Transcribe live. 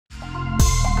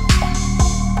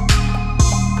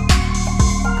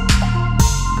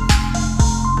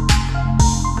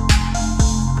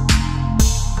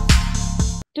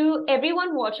To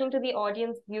everyone watching, to the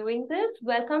audience viewing this,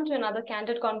 welcome to another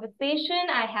candid conversation.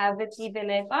 I have with me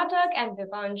Vinay, Pathak and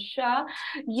Vivaan, Shah.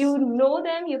 You know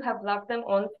them, you have loved them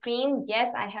on screen.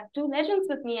 Yes, I have two legends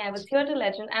with me. I have a theatre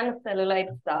legend and a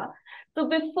cellulite star. So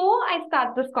before I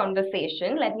start this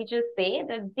conversation, let me just say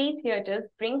that Z Theatres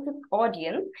brings its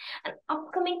audience an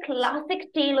upcoming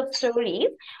classic tale of stories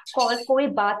called Koi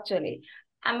Baat Chale.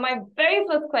 And my very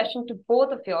first question to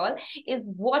both of y'all is,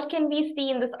 what can we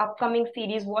see in this upcoming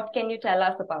series? What can you tell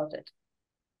us about it?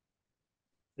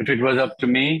 If it was up to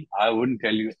me, I wouldn't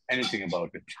tell you anything about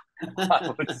it.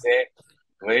 I would say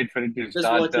wait for it to Just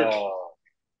start. watch it.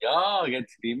 Yeah, get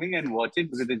streaming and watch it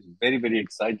because it's very, very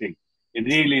exciting.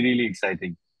 Really, really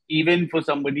exciting. Even for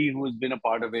somebody who has been a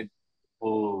part of it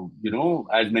for,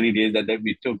 as many days that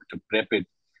we took to prep it.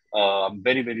 I'm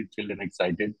very, very thrilled and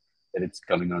excited that it's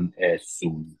coming on air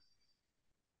soon.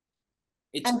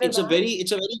 It's And it's a Vivaan? very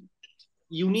it's a very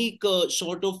unique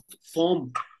sort of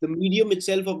form. The medium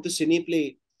itself of the cine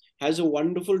play has a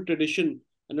wonderful tradition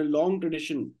and a long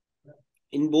tradition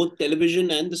in both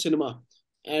television and the cinema.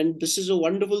 And this is a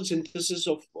wonderful synthesis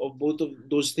of both of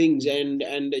those things. And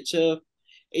it's a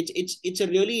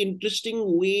really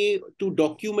interesting way to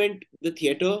document the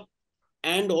theater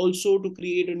and also to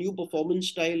create a new performance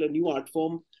style, a new art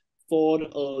form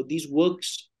for these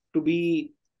works to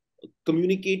be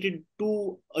communicated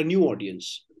to a new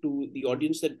audience, to the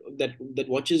audience that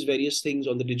watches various things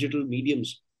on the digital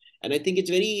mediums. And I think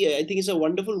it's a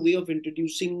wonderful way of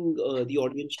introducing the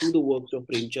audience to the works of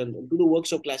Premchand and to the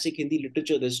works of classic Hindi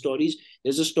literature. There's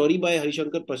a story by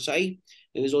Harishankar Pasai,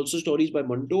 and there's also stories by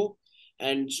Manto.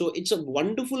 And so it's a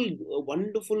wonderful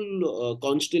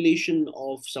constellation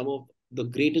of some of the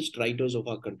greatest writers of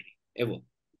our country ever.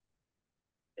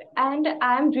 And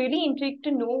I'm really intrigued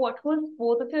to know what was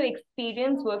both of your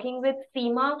experience working with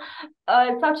Seema,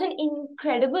 such an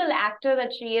incredible actor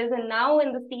that she is, and now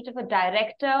in the seat of a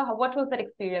director. What was that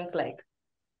experience like?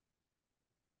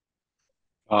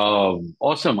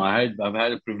 Awesome. I've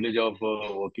had a privilege of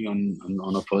working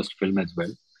on a first film as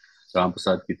well, Ram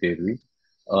Prasad Ki Tervi.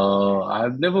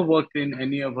 I've never worked in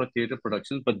any of her theatre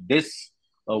productions, but this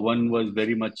one was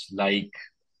very much like,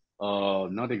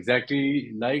 not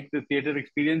exactly like the theatre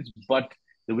experience, but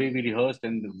the way we rehearsed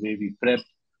and the way we prepped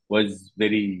was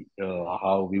very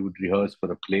how we would rehearse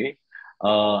for a play.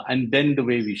 And then the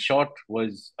way we shot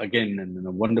was again a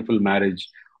wonderful marriage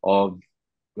of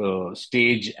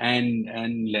stage and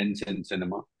lens and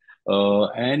cinema.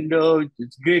 And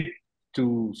it's great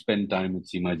to spend time with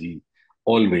Seema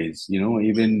always,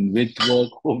 even with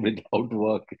work or without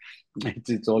work.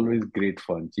 It's always great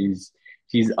fun.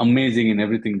 She's amazing in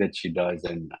everything that she does,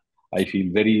 and I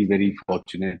feel very, very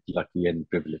fortunate, lucky, and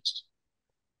privileged.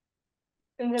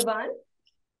 And Vivaan?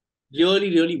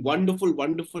 Really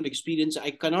wonderful experience.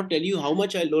 I cannot tell you how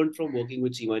much I learned from working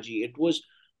with Seema. It was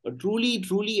a truly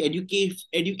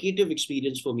educative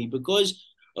experience for me because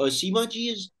Seema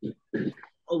is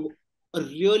a, a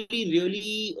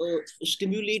really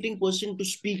stimulating person to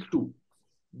speak to,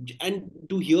 and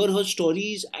to hear her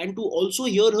stories and to also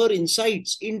hear her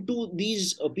insights into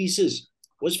these pieces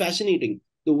was fascinating.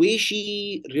 The way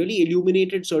she really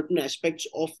illuminated certain aspects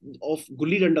of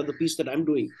Gulli Danda, the piece that I'm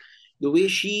doing, the way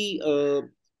she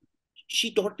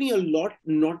taught me a lot,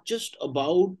 not just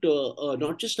about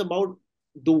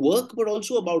the work, but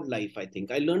also about life. I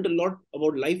think I learned a lot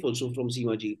about life also from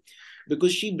Seema ji,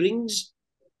 because she brings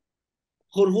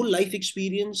her whole life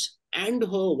experience and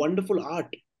her wonderful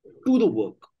art to the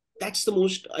work.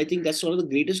 I think that's one of the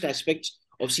greatest aspects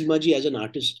of Seemaji as an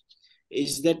artist,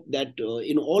 is that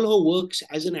in all her works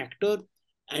as an actor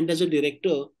and as a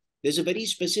director, there's a very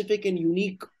specific and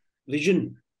unique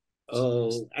vision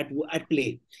at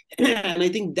play. And I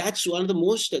think that's one of the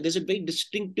most, there's a very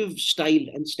distinctive style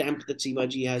and stamp that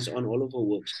Seemaji has on all of her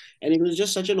works. And it was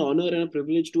just such an honor and a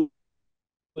privilege to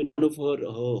one of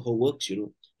her works.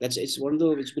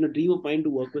 It's been a dream of mine to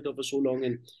work with her for so long,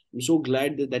 and I'm so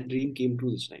glad that that dream came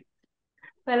true this time.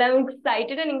 Well, I'm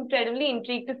excited and incredibly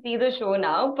intrigued to see the show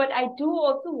now, but I do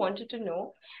also wanted to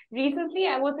know. Recently,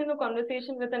 I was in a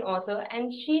conversation with an author,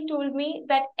 and she told me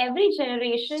that every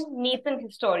generation needs an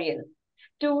historian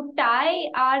to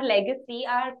tie our legacy,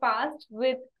 our past,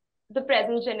 with the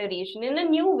present generation in a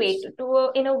new way,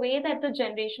 in a way that the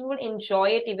generation will enjoy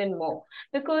it even more,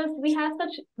 because we have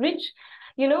such rich,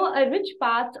 a rich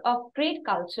past of great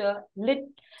culture,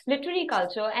 literary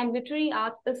culture, and literary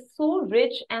art is so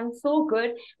rich and so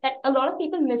good that a lot of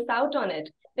people miss out on it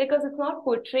because it's not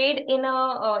portrayed in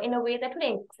a way that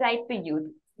will excite the youth.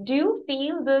 Do you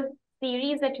feel the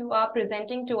series that you are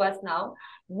presenting to us now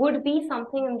would be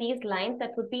something in these lines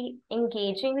that would be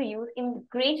engaging the youth in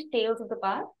great tales of the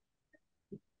past?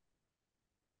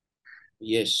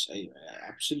 Yes,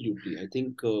 absolutely. I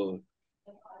think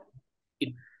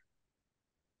it.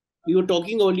 We were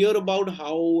talking earlier about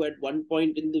how at one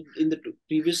point in the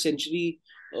previous century,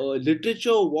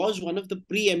 literature was one of the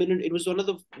preeminent. It was one of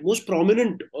the most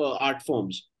prominent art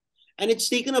forms, and it's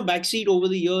taken a backseat over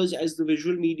the years as the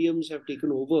visual mediums have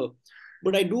taken over.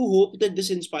 But I do hope that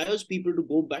this inspires people to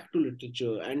go back to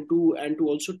literature and to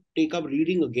also take up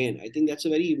reading again. I think that's a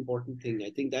very important thing.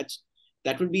 I think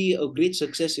that would be a great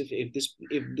success if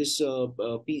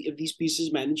these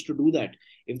pieces manage to do that,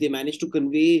 if they manage to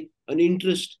convey an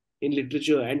interest in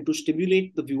literature and to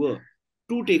stimulate the viewer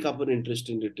to take up an interest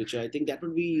in literature. I think that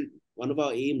would be one of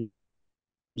our aims.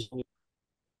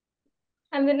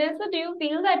 And Vanessa, do you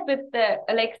feel that with the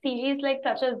like series like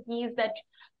such as these that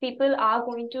people are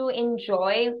going to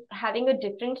enjoy having a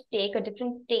different take, a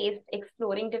different taste,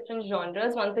 exploring different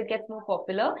genres once it gets more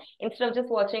popular, instead of just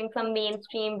watching some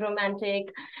mainstream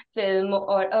romantic film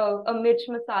or a Mirch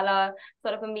Masala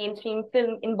sort of a mainstream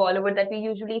film in Bollywood that we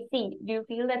usually see? Do you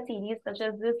feel that series such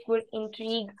as this would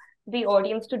intrigue the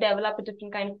audience to develop a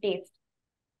different kind of taste?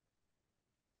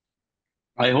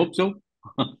 I hope so.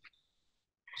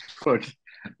 But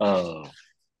uh,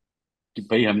 कि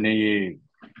भाई हमने ये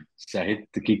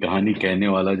साहित्य की कहानी कहने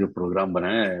वाला जो प्रोग्राम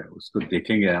बनाया है उसको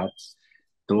देखेंगे आप,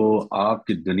 तो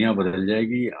आपकी दुनिया बदल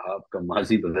जाएगी, आपका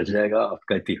माजी बदल जाएगा,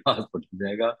 आपका इतिहास बदल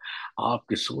जाएगा,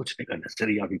 आपके सोचने का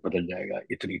नजरिया भी बदल जाएगा।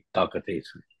 इतनी ताकत है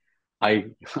इसमें। I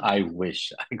I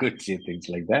wish I could say things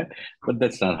like that, but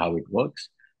that's not how it works.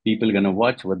 People are gonna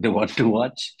watch what they want to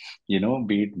watch,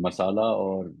 be it masala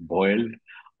or boiled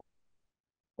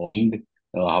or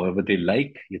however they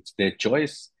like. It's their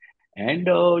choice, and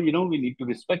we need to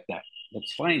respect that.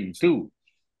 That's fine too.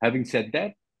 Having said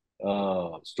that,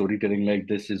 storytelling like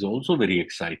this is also very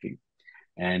exciting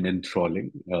and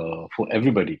enthralling for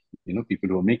everybody. People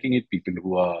who are making it, people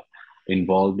who are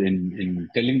involved in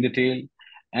telling the tale,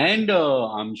 and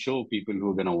I'm sure people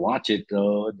who are gonna watch it,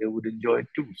 they would enjoy it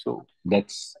too. So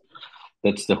that's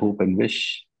the hope and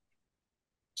wish.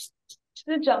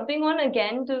 So jumping on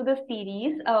again to the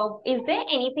series, is there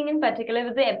anything in particular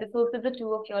with the episodes that the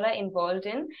two of you are involved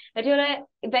in that you're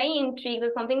very intrigued or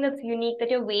something that's unique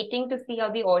that you're waiting to see how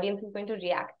the audience is going to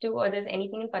react to, or there's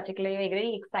anything in particular you're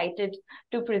very excited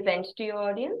to present to your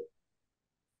audience?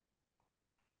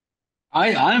 I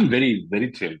am very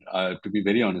thrilled. To be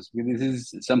very honest, because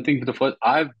this is something for the first.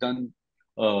 I've done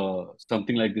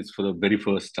something like this for the very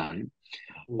first time.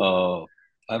 Uh,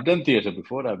 I've done theater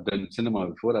before. I've done cinema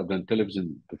before. I've done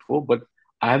television before, but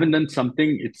I haven't done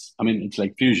something. I mean, it's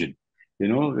like fusion.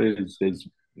 There's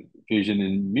fusion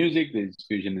in music. There's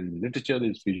fusion in literature.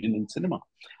 There's fusion in cinema,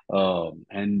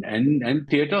 and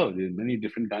theater. There's many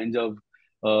different kinds of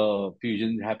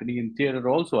fusion happening in theater.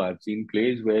 Also, I've seen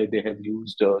plays where they have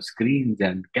used screens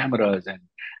and cameras, and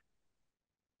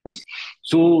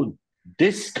so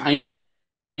this kind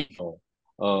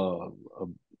of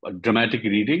dramatic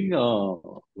reading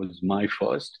was my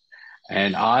first,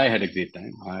 and I had a great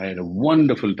time. I had a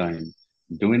wonderful time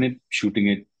doing it, shooting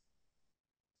it,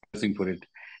 for it,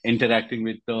 interacting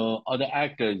with other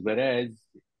actors. Whereas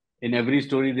in every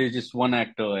story, there's just one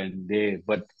actor, and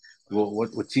but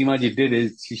what Seemaji did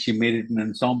is she made it an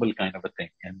ensemble kind of a thing,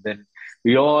 and then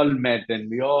we all met and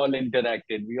we all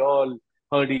interacted. We all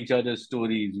heard each other's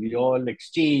stories. We all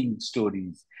exchanged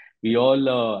stories. We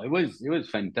all it was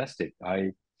fantastic.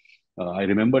 I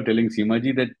remember telling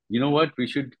Seemaji that, you know what, we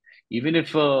should, even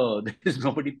if there's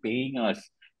nobody paying us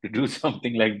to do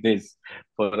something like this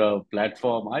for a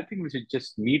platform, I think we should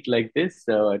just meet like this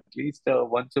at least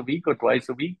once a week or twice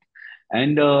a week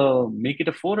and make it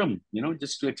a forum,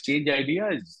 just to exchange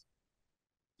ideas,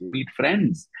 meet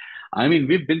friends. I mean,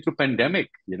 we've been through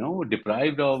pandemic,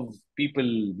 deprived of people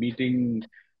meeting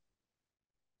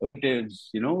relatives,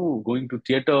 going to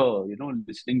theater,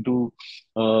 listening to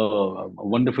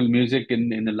wonderful music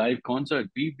in a live concert.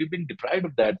 We've been deprived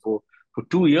of that for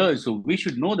 2 years. So we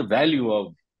should know the value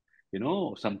of,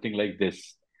 something like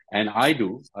this. And I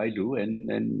do.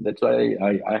 And that's why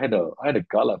I had a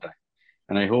gala time.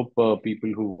 And I hope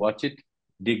people who watch it,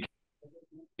 they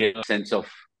get a sense of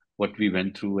what we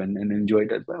went through and enjoy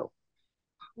it as well.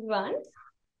 One.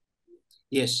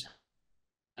 Yes,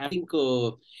 I think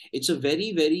it's a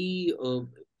very, very,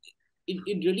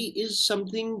 it really is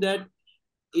something that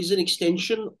is an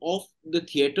extension of the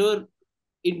theater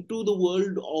into the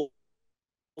world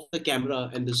of the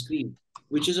camera and the screen,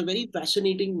 which is a very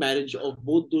fascinating marriage of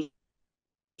both those.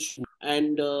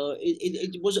 And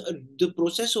it was the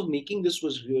process of making this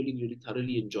was really, really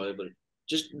thoroughly enjoyable.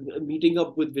 Just meeting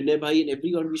up with Vinay Bhai and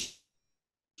everyone, we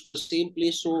the same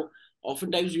place. So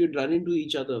oftentimes we would run into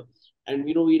each other. And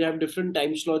we'd have different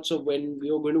time slots of when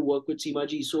we were going to work with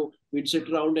Seemaji. So we'd sit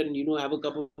around and have a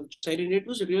cup of chai, and it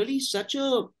was really such a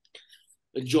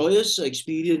joyous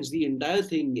experience. The entire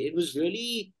thing, it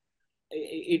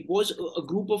was a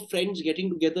group of friends getting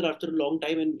together after a long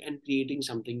time, and creating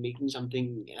something, making something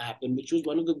happen, which is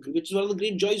one of the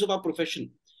great joys of our profession,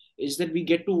 is that we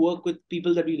get to work with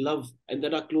people that we love and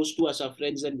that are close to us, our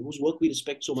friends, and whose work we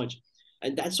respect so much.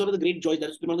 And that's sort of the great joy.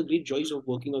 That's been one of the great joys of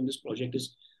working on this project,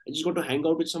 is I just got to hang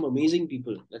out with some amazing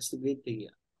people. That's the great thing.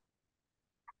 Yeah.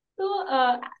 So,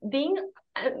 being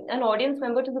an audience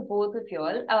member to the both of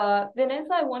y'all,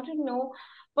 Vanessa, I want to know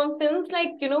from films like,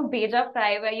 Beja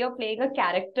Fry, where you're playing a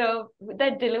character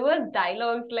that delivers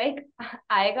dialogues like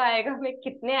 "Aayega aayega mein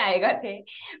kitne aayega the,"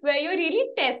 where you're really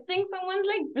testing someone's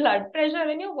like blood pressure,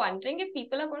 and you're wondering if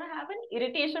people are going to have an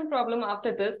irritation problem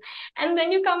after this. And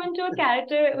then you come into a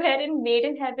character where in Made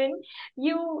in Heaven,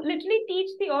 you literally teach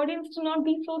the audience to not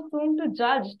be so soon to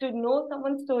judge, to know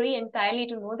someone's story entirely,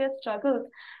 to know their struggles.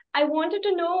 I wanted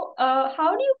to know,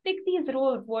 how do you pick these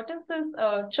roles? What is this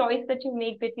choice that you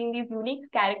make between these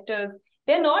unique characters?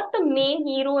 They're not the main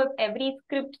hero of every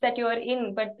script that you're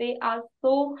in, but they have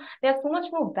so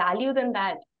much more value than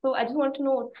that. So I just want to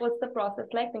know what's the process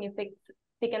like when you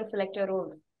pick and select your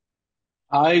roles.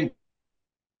 I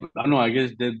I know. I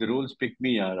guess the roles pick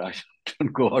me. I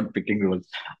don't go out picking roles.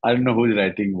 I don't know who's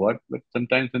writing what, but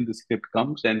sometimes when the script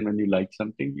comes and when you like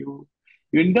something, you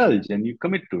indulge and you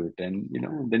commit to it, and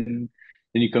then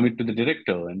you commit to the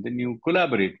director, and then you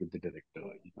collaborate with the director,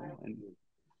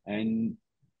 and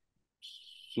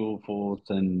so forth,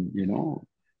 and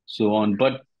so on.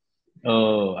 But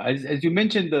as you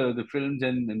mentioned, the films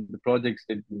and the projects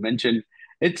that you mentioned,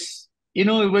 it's it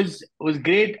was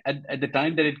great at the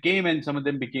time that it came, and some of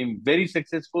them became very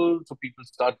successful. So people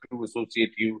start to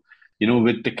associate you,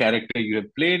 with the character you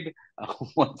have played.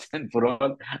 Once and for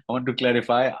all, I want to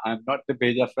clarify: I'm not the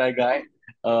Beja Fry guy.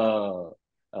 Uh,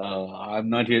 I'm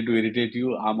not here to irritate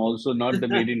you. I'm also not the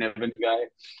Made in Heaven guy.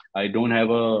 I don't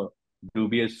have a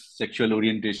dubious sexual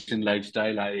orientation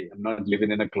lifestyle. I am not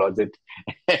living in a closet,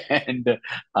 and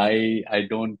I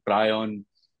don't pry on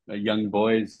young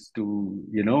boys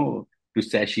to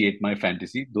satiate my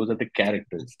fantasy. Those are the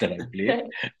characters that I played,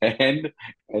 and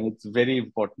it's very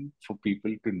important for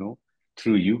people to know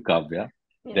through you, Kavya,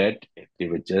 Yeah. that they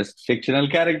were just fictional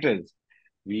characters.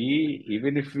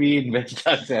 Even if we invest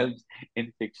ourselves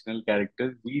in fictional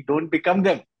characters, we don't become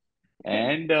them,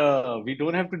 and we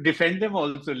don't have to defend them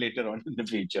also later on in the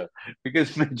future,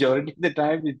 because majority of the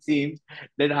time it seems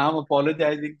that I'm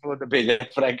apologizing for the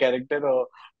Beja Fry character,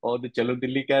 or the Chalo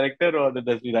Dilli character, or the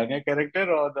Dasvidania character,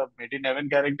 or the Made in Heaven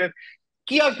character.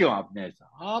 किया क्यों आपने ऐसा?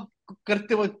 आप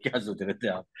करते वक्त क्या सोच रहे थे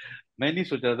आप? मैं नहीं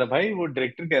सोच रहा था भाई, वो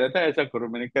डायरेक्टर कह रहा था ऐसा करो,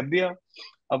 मैंने कर दिया।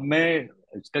 अब मैं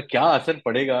इसका क्या असर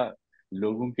पड़ेगा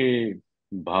लोगों के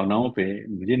भावनाओं पे,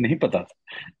 मुझे नहीं पता था।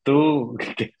 तो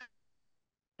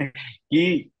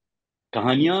कि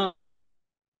कहानियां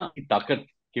की ताकत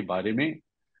के बारे में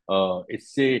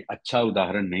इससे अच्छा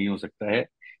उदाहरण नहीं हो सकता है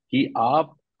कि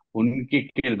आप उनके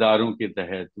किरदारों के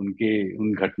तहत, उनके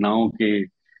उन घटनाओं के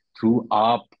थ्रू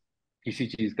आप किसी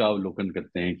चीज का अवलोकन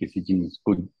करते हैं, किसी चीज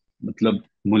को मतलब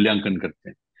मूल्यांकन करते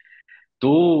हैं।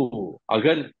 तो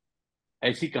अगर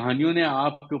ऐसी कहानियों ने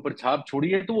आपके ऊपर छाप छोड़ी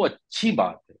है तो वो अच्छी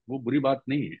बात है, वो बुरी बात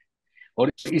नहीं है।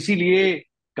 और इसीलिए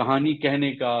कहानी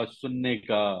कहने का, सुनने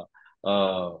का,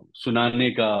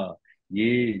 सुनाने का,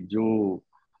 ये जो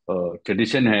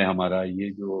ट्रेडिशन है हमारा, ये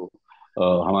जो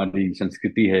हमारी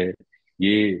संस्कृति है,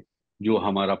 ये जो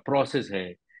हमारा प्रोसेस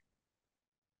है,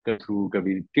 के थ्रू,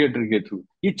 कभी थिएटर के थ्रू,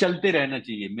 ये चलते रहना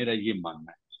चाहिए, मेरा ये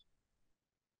मानना है।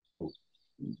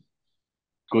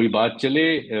 कोई बात चले,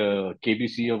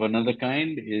 KBC of another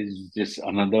kind is just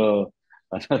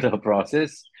another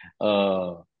process,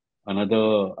 uh,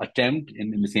 another attempt in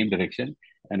the same direction.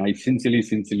 And I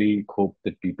sincerely hope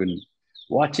that people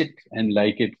watch it and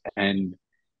like it. And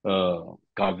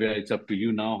Kavya, it's up to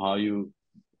you now how you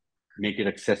make it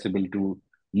accessible to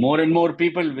more and more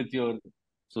people with your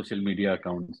social media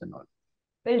accounts and all.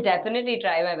 Will definitely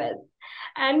try my best.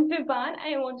 And Vivaan,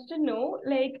 I wanted to know,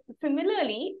 like,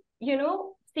 similarly,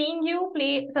 seeing you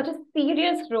play such a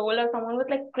serious role or someone with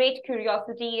like great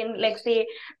curiosity in, like, say,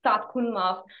 Saat Khun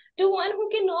Maaf, to one who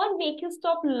cannot make you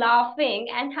stop laughing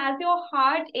and has your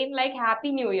heart in like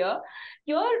Happy New Year,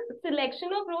 your selection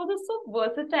of roles is so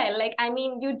versatile. Like, I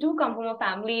mean, you do come from a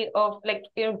family of like,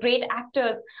 great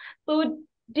actors. So,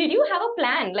 did you have a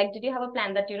plan? Like, did you have a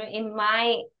plan that, in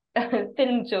my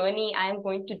film journey, I am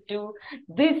going to do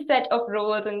this set of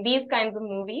roles in these kinds of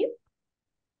movies?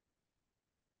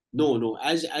 No, no.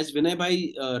 As Vinay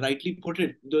bhai rightly put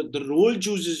it, the role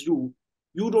chooses you.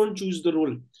 You don't choose the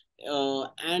role.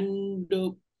 and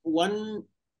one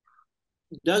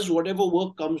does whatever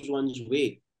work comes one's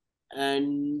way,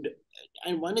 and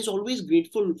one is always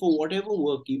grateful for whatever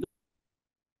work, even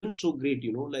so great,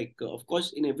 like of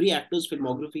course in every actor's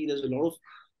filmography there's a lot of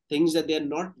things that they are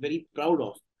not very proud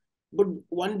of, but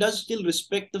one does still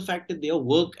respect the fact that their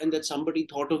work and that somebody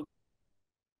thought of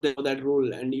them for that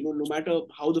role, and no matter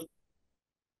how the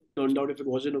turned out, if it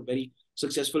wasn't a very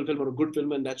successful film or a good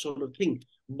film and that sort of thing.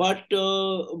 But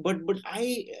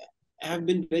I have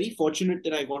been very fortunate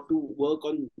that I got to work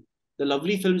on the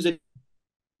lovely films that,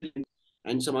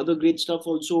 and some other great stuff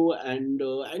also, and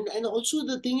also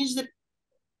the thing is that,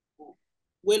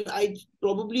 well, I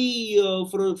probably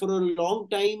for a long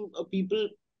time people,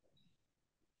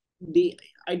 they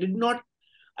I did not,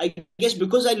 I guess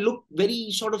because I looked very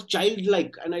sort of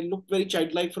childlike, and I looked very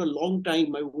childlike for a long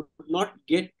time, I would not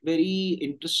get very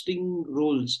interesting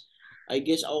roles. I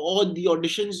guess all the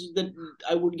auditions that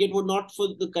I would get were not for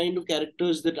the kind of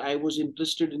characters that I was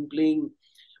interested in playing.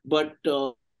 But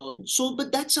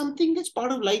but that's something that's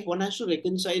part of life. One has to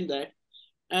reconcile that,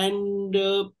 and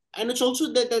it's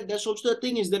also that's also the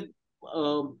thing is that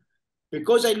um,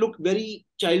 because I look very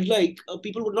childlike,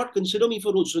 people would not consider me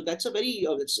for roles. So that's a very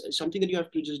that's something that you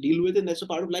have to just deal with, and that's a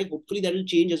part of life. Hopefully, that will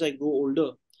change as I grow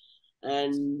older.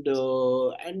 And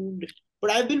but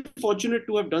I've been fortunate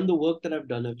to have done the work that I've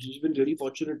done. I've just been really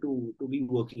fortunate to be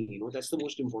working. That's the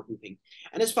most important thing.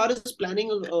 And as far as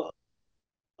planning, of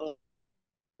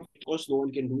course, no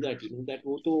one can do that. That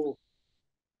wo to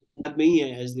baat mein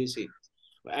hi hai, as they say.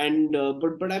 And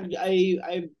but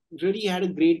I really had a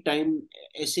great time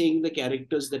essaying the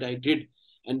characters that I did,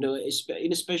 and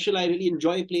in special I really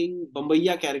enjoy playing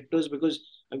Bambaiya characters because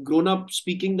I've grown up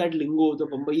speaking that lingo, the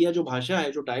Bambaiya जो भाषा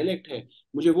है, जो dialect है,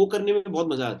 मुझे वो करने में बहुत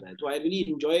मजा आता है. So I really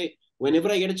enjoy whenever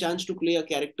I get a chance to play a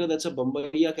character that's a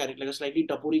Bambaiya character, like a slightly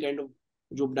टपोरी kind of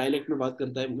जो dialect में बात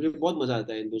करता है, मुझे बहुत मजा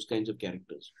आता है in those kinds of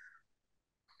characters.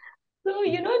 So,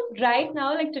 right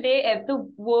now, like today, the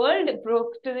world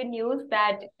broke to the news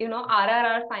that,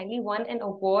 RRR finally won an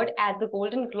award at the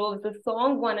Golden Globes. The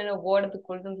song won an award at the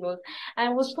Golden Globes.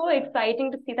 And it was so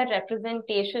exciting to see that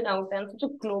representation out there on such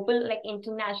a global, like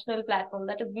international platform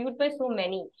that is viewed by so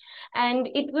many. And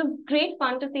it was great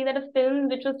fun to see that a film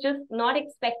which was just not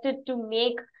expected to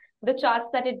make the charts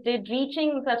that it did,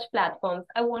 reaching such platforms.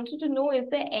 I wanted to know, is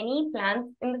there any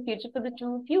plans in the future for the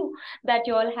two of you that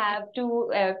you all have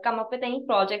to come up with any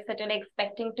projects that you're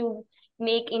expecting to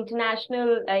make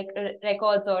international like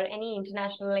records or any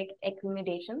international like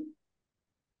accommodations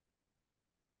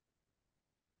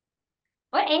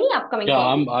or any upcoming Yeah,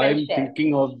 projects you can I'm share?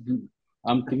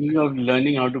 thinking of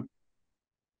learning how to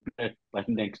play by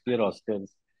next year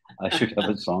Oscars. I should have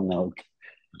a song out.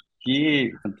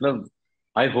 कि मतलब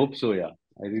I hope so, yeah.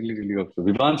 I really hope so.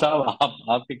 Vivaan साहब, आप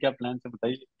आपके क्या plan है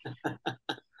बताइए.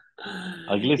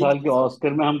 अगले साल के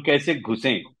ऑस्कर में हम कैसे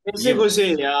घुसें कैसे ये घुसे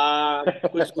यार,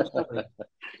 कुछ सोचना पड़ेगा.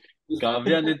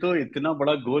 काव्या ने तो इतना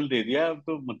बड़ा गोल दे दिया, अब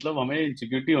तो मतलब हमें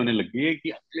इनसिक्योरिटी होने लगी है कि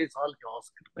अगले साल के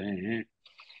ऑस्कर में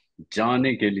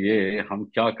जाने के लिए हम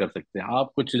क्या कर सकते हैं.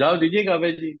 आप कुछ सुझाव दीजिए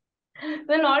काव्या जी.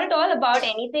 So not at all about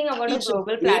anything about a It's a global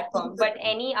great thing platform, that, but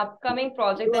any upcoming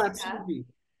project no, that you have. absolutely.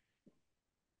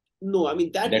 No, I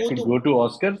mean that That वो could तो go to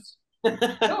Oscars.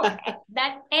 No,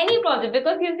 that any project,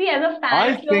 because you see, as a fan I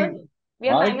of yours, think we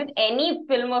are fine I with any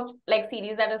film of like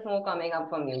series that is more coming up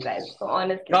from you guys. So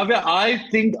honestly. Kavya, I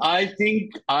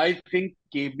think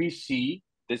KBC,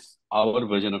 this our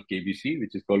version of KBC,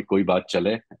 which is called Koi Baat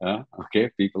Chale. Okay,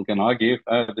 people can argue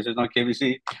this is not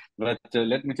KBC, but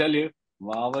let me tell you,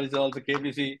 our is also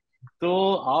KBC. So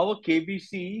our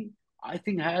KBC, I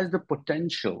think, has the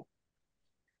potential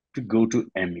to go to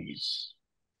Emmys.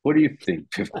 What do you think,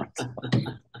 Vivaan?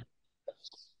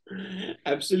 आपको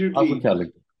absolutely, क्या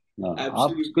लगता है?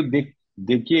 आप इसको absolutely.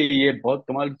 देखिए, ये बहुत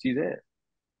कमाल की चीज है.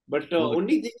 But बहुत.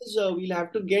 only thing is, we'll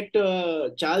have to get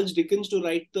Charles Dickens to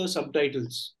write the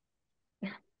subtitles.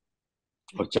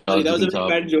 और Sorry, Charles that was a Dickens very साहब,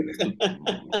 bad joke.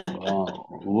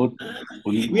 वो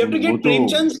We have to वो get तो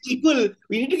Premchand's equal.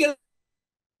 We need to get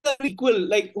an equal,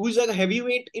 like who's a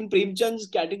heavyweight in Premchand's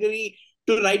category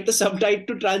to write the subtitle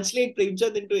to translate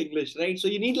Premchand into English, right? So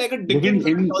you need like a लेकिन Dickens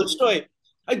or a Tolstoy.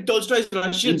 Tolstoy is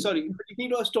Russian, in sorry. But you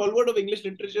need a stalwart of English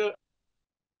literature.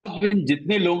 इन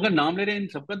जितने लोगों का नाम ले रहे हैं इन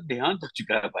सबका देहांत हो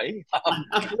चुका है भाई. वही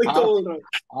तो आप बोल रहा हूँ.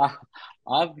 आप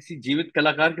आप किसी जीवित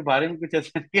कलाकार के बारे में कुछ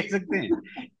ऐसा नहीं कह सकते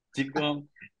हैं जिनको हम,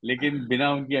 लेकिन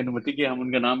बिना उनकी अनुमति के हम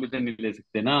उनका नाम भी तो नहीं ले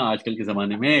सकते ना आजकल के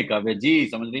जमाने में. काव्या जी,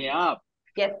 समझ रही हैं आप?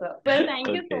 Yes, sir. Well, thank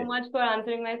you okay, so much for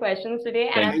answering my questions today,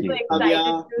 and I'm thank Thank so you, you, thank you, excited Kavya.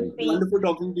 to thank you. see. Wonderful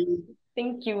talking to you.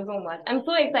 Thank you so much. I'm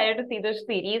so excited to see this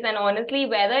series, and honestly,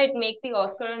 whether it makes the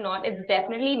Oscar or not, it's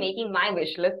definitely making my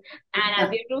wish list. And as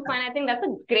a true fan, I think that's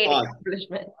a great Ah,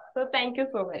 accomplishment. So thank you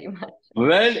so very much.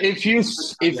 Well, if yeah, you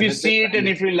that's very see it and kind.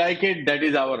 if you like it, that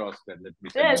is our Oscar. Let me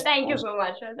tell Well, you. thank you Awesome. so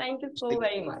much. Thank you so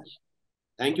very much.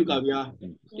 Thank you, Thank you. Kavya.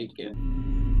 Thank you. Take care.